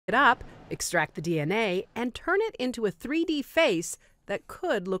it up, extract the DNA, and turn it into a 3D face that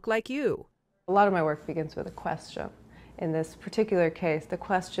could look like you. A lot of my work begins with a question. In this particular case, the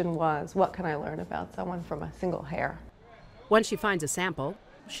question was, what can I learn about someone from a single hair? Once she finds a sample,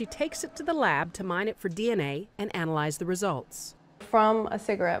 she takes it to the lab to mine it for DNA and analyze the results. From a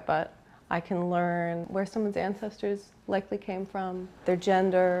cigarette butt, I can learn where someone's ancestors likely came from, their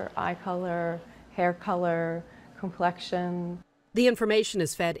gender, eye color, hair color, complexion. The information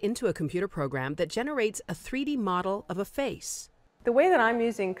is fed into a computer program that generates a 3D model of a face. The way that I'm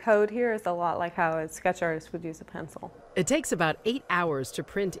using code here is a lot like how a sketch artist would use a pencil. It takes about 8 hours to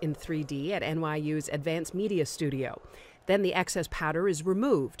print in 3D at NYU's Advanced Media Studio. Then the excess powder is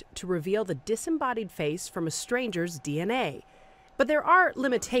removed to reveal the disembodied face from a stranger's DNA. But there are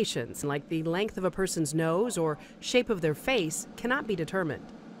limitations, like the length of a person's nose or shape of their face cannot be determined.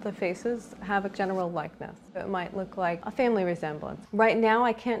 The faces have a general likeness. It might look like a family resemblance. Right now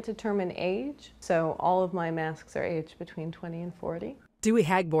I can't determine age, so all of my masks are aged between 20 and 40. Dewey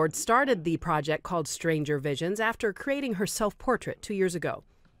Hagborn started the project called Stranger Visions after creating her self-portrait 2 years ago.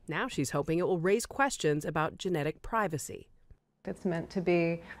 Now she's hoping it will raise questions about genetic privacy. It's meant to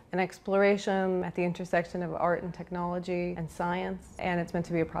be an exploration at the intersection of art and technology and science, and it's meant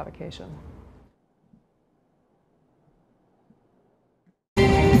to be a provocation.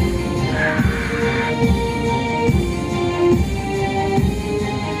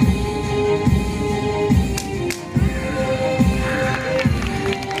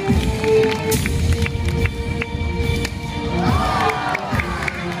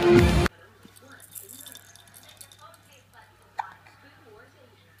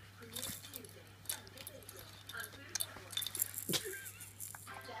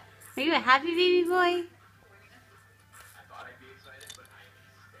 Are you a happy baby boy?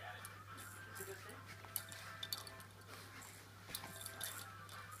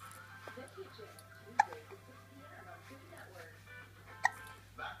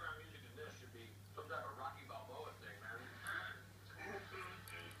 Background music in this should be some type of Rocky Balboa thing, man.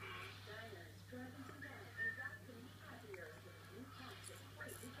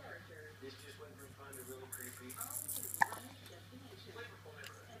 This just went from fun to really creepy. Flavorful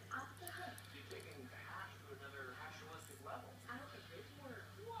neighborhood. You're taking hash to another hash-holistic level.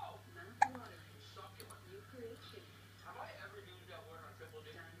 Whoa! Succulent. Have I ever used that word on Triple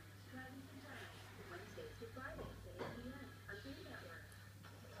D?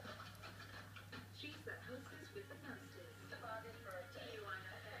 She's the hostess with the mostest. Bobby's birthday.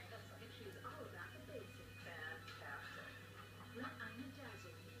 And she's all about the basics. Fantastic. Well, I'm a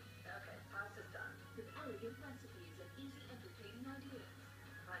dazzle. Okay, pasta's done. With elegant recipes and easy entertaining ideas.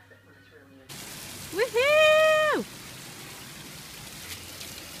 I like that when it's really easy. Woohoo!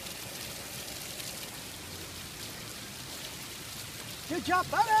 Good job,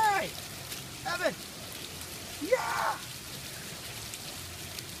 buddy! Evan! Yeah!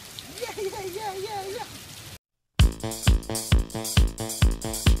 Yeah!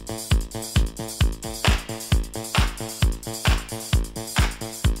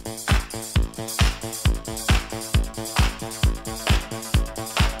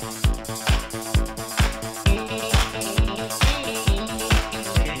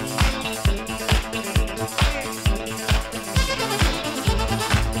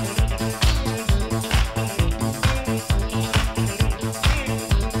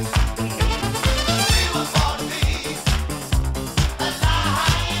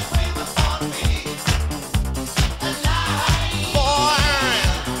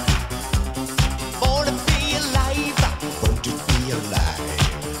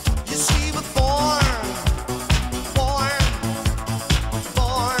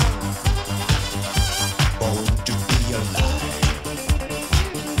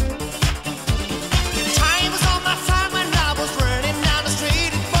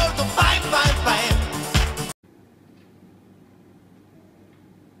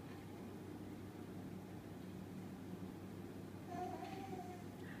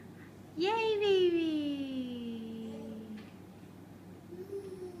 Yay, baby!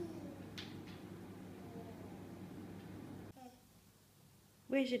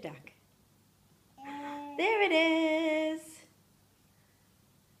 Where's your duck? There it is!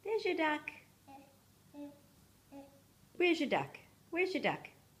 There's your duck. Where's your duck? Where's your duck?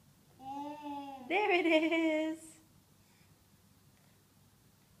 There it is!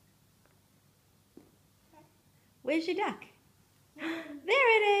 Where's your duck? There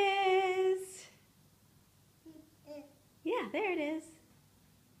it is! Yeah, there it is.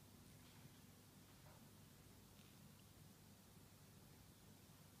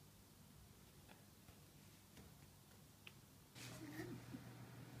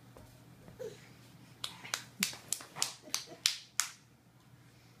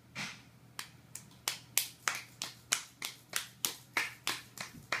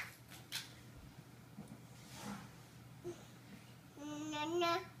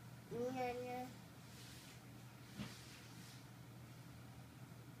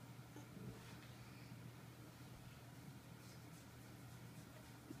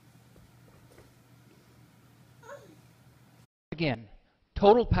 Again,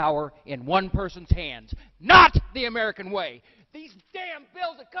 total power in one person's hands, not the American way. These damn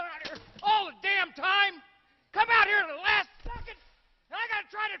bills that come out here all the damn time, come out here at the last second, and I gotta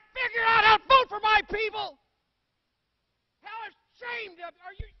try to figure out how to vote for my people. How ashamed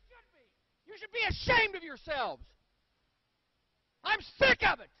are you? Should be. You should be ashamed of yourselves. I'm sick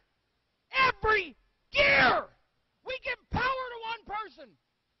of it. Every year, we give power to one person.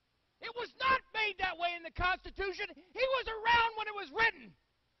 It was not made that way in the Constitution. He was around when it was written.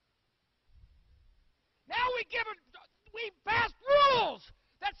 Now we pass rules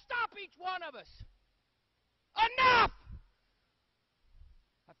that stop each one of us. Enough!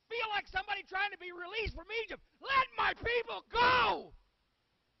 I feel like somebody trying to be released from Egypt. Let my people go!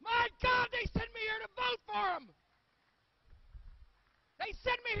 My God, they sent me here to vote for them. They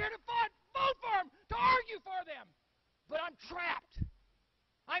sent me here to vote for them, to argue for them. But I'm trapped.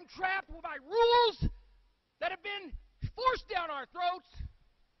 I'm trapped by rules that have been forced down our throats.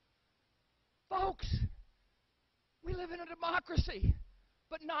 Folks, we live in a democracy,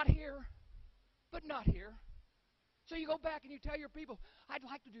 but not here. But not here. So you go back and you tell your people, I'd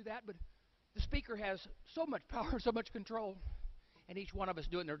like to do that, but the speaker has so much power, so much control, and each one of us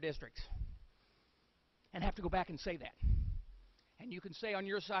do it in their districts. And have to go back and say that. And you can say on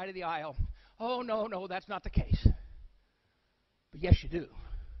your side of the aisle, oh, no, that's not the case. But yes, you do.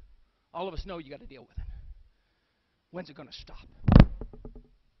 All of us know you got to deal with it. When's it going to stop?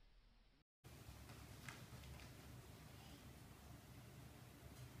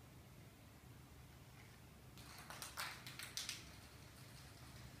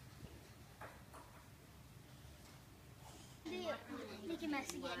 Make it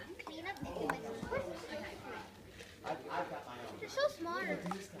messy again. Clean up, make it messy. You're so smart.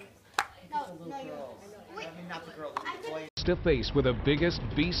 No, you're wait. I mean, not the girl. Face to face with the biggest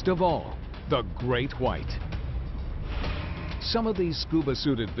beast of all, the great white. Some of these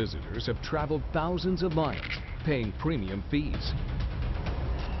scuba-suited visitors have traveled thousands of miles, paying premium fees.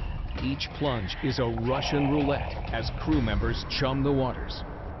 Each plunge is a Russian roulette as crew members chum the waters.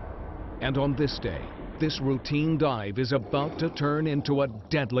 And on this day, this routine dive is about to turn into a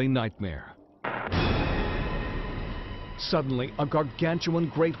deadly nightmare. Suddenly, a gargantuan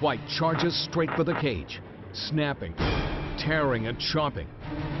great white charges straight for the cage, snapping, tearing and chopping.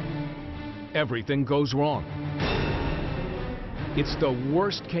 Everything goes wrong. It's the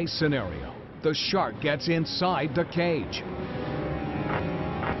worst case scenario. The shark gets inside the cage.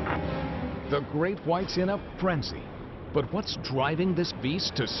 The great white's in a frenzy. But what's driving this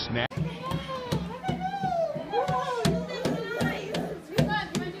beast to snap?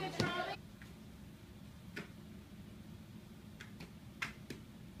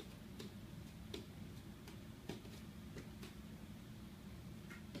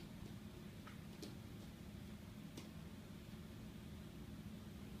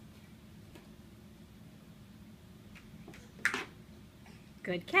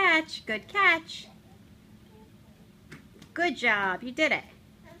 Good catch, good catch. Good job, you did it.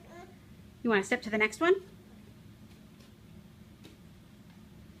 You want to step to the next one?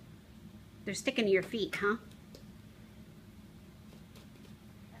 They're sticking to your feet, huh?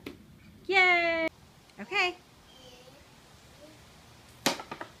 Yay! Okay.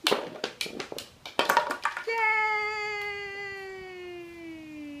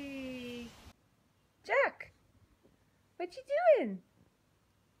 Yay! Jack, what you doing?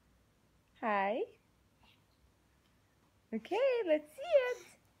 Hi. Okay, let's see it.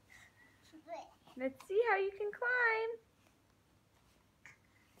 Let's see how you can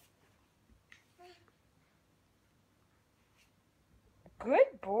climb.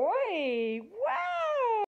 Good boy. Wow.